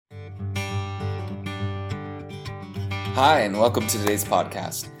Hi, and welcome to today's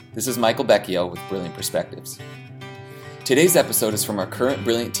podcast. This is Michael Becchio with Brilliant Perspectives. Today's episode is from our current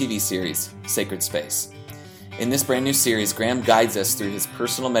Brilliant TV series, Sacred Space. In this brand new series, Graham guides us through his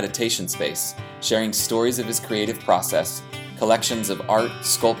personal meditation space, sharing stories of his creative process, collections of art,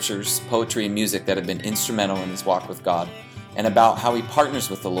 sculptures, poetry, and music that have been instrumental in his walk with God, and about how he partners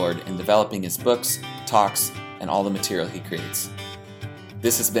with the Lord in developing his books, talks, and all the material he creates.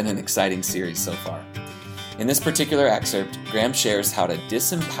 This has been an exciting series so far. In this particular excerpt, Graham shares how to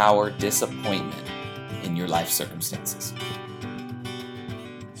disempower disappointment in your life circumstances.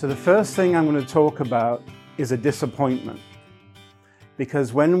 So the first thing I'm going to talk about is a disappointment.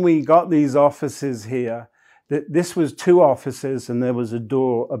 Because when we got these offices here, this was 2 offices and there was a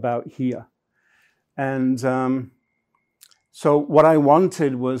door about here. And so what I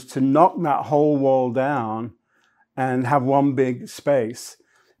wanted was to knock that whole wall down and have one big space.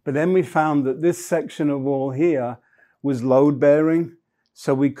 But then we found that this section of wall here was load-bearing,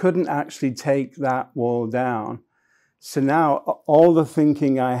 so we couldn't actually take that wall down. So now all the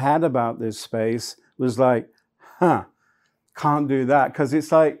thinking I had about this space was like, can't do that, because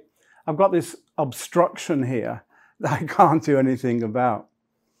it's like I've got this obstruction here that I can't do anything about.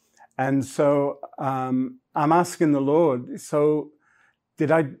 And so I'm asking the Lord, so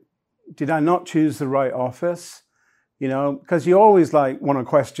did I not choose the right office? You know, because you always want to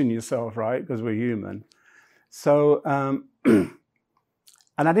question yourself, right? Because we're human. So, and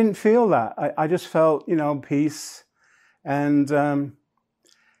I didn't feel that. I just felt, peace. And so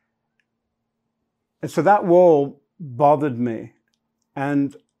that wall bothered me.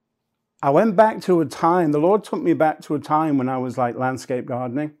 And I went back to a time, the Lord took me back to a time when I was landscape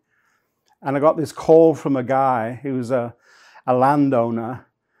gardening. And I got this call from a guy who was a landowner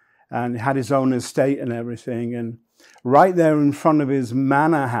and had his own estate and everything. And right there in front of his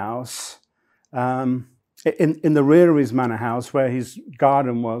manor house, in the rear of his manor house, where his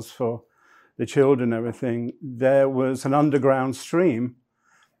garden was for the children and everything, there was an underground stream.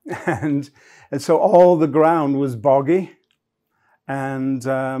 And so all the ground was boggy, and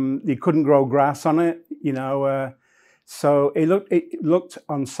you couldn't grow grass on it, so it looked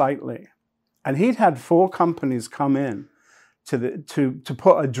unsightly. And he'd had 4 companies come in to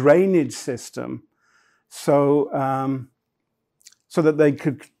put a drainage system so that they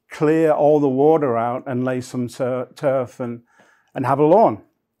could clear all the water out and lay some turf and have a lawn.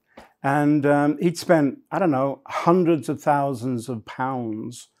 And he'd spent, hundreds of thousands of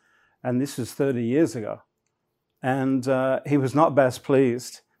pounds, and this was 30 years ago. And he was not best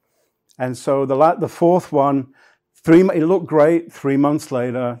pleased. And so the 4th one, it looked great. 3 months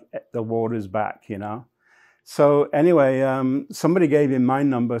later, the water's back, So anyway, somebody gave him my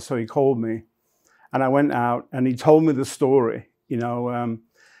number, so he called me. And I went out, and he told me the story,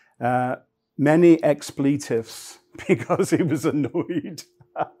 many expletives, because he was annoyed,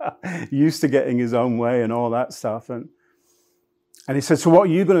 used to getting his own way and all that stuff. And he said, so what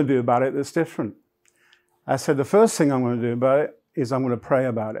are you going to do about it that's different? I said, the first thing I'm going to do about it is I'm going to pray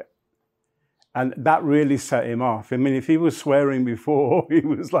about it. And that really set him off. I mean, if he was swearing before, he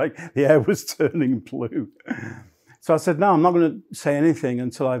was the air was turning blue. So I said, no, I'm not going to say anything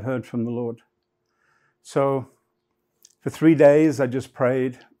until I've heard from the Lord. So for 3 days, I just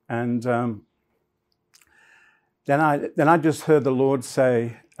prayed. And then I just heard the Lord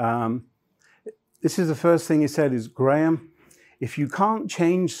say, this is the first thing he said is, Graham, if you can't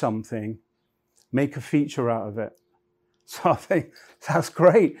change something, make a feature out of it. So I think, that's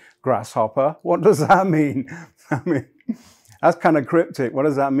great, grasshopper. What does that mean? I mean, that's kind of cryptic. What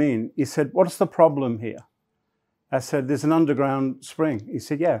does that mean? He said, what's the problem here? I said, there's an underground spring. He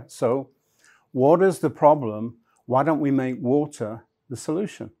said, yeah. So water's the problem. Why don't we make water the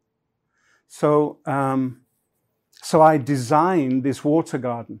solution? So I designed this water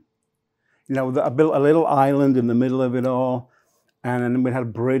garden. I built a little island in the middle of it all. And then we had a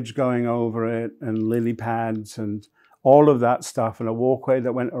bridge going over it and lily pads and all of that stuff and a walkway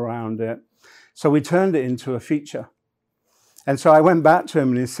that went around it. So we turned it into a feature. And so I went back to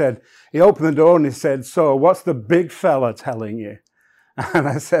him and he opened the door and he said, so what's the big fella telling you? And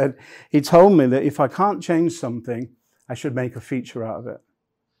I said, he told me that if I can't change something, I should make a feature out of it.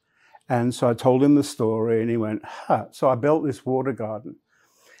 And so I told him the story and he went, So I built this water garden.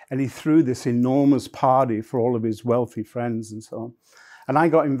 And he threw this enormous party for all of his wealthy friends and so on. And I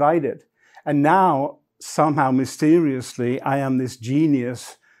got invited. And now, somehow mysteriously, I am this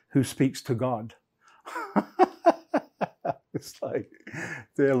genius who speaks to God. It's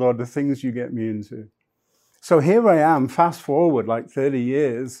dear Lord, the things you get me into. So here I am, fast forward 30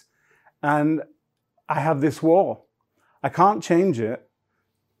 years, and I have this wall. I can't change it.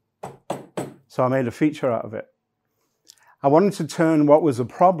 So I made a feature out of it. I wanted to turn what was a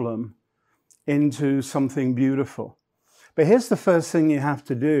problem into something beautiful. But here's the first thing you have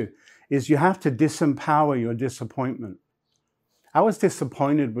to do, is you have to disempower your disappointment. I was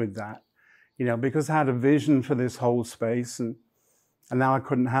disappointed with that, because I had a vision for this whole space and now I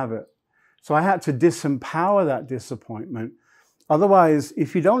couldn't have it. So I had to disempower that disappointment. Otherwise,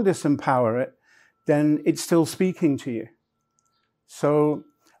 if you don't disempower it, then it's still speaking to you. So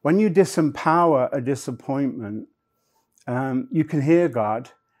when you disempower a disappointment, you can hear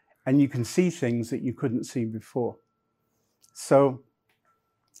God and you can see things that you couldn't see before. So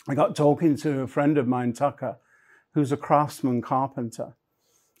I got talking to a friend of mine, Tucker, who's a craftsman carpenter.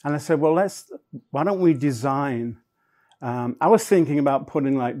 And I said, well, why don't we design? I was thinking about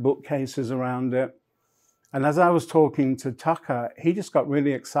putting like bookcases around it. And as I was talking to Tucker, he just got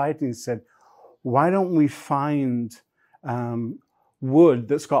really excited and said, why don't we find wood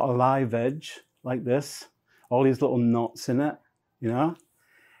that's got a live edge like this, all these little knots in it,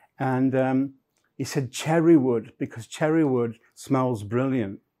 And he said cherry wood, because cherry wood smells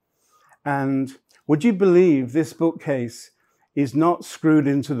brilliant. And would you believe this bookcase is not screwed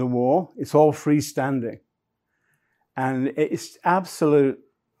into the wall? It's all freestanding. And it's an absolute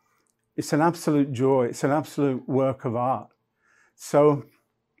joy. It's an absolute work of art. So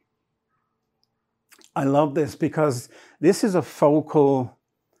I love this because this is a focal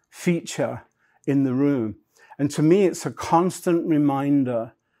feature in the room. And to me, it's a constant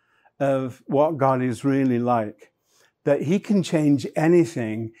reminder of what God is really like, that he can change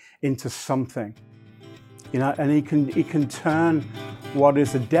anything into something, and he can turn what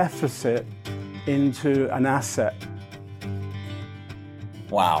is a deficit into an asset.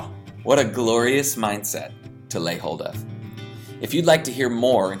 Wow, what a glorious mindset to lay hold of. If you'd like to hear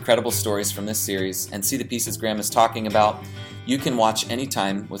more incredible stories from this series and see the pieces Graham is talking about, you can watch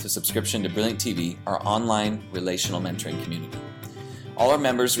anytime with a subscription to Brilliant TV, our online relational mentoring community. All our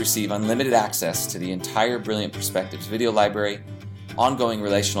members receive unlimited access to the entire Brilliant Perspectives video library, ongoing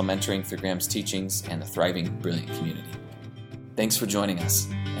relational mentoring through Graham's teachings, and the thriving Brilliant community. Thanks for joining us,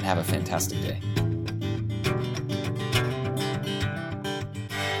 and have a fantastic day.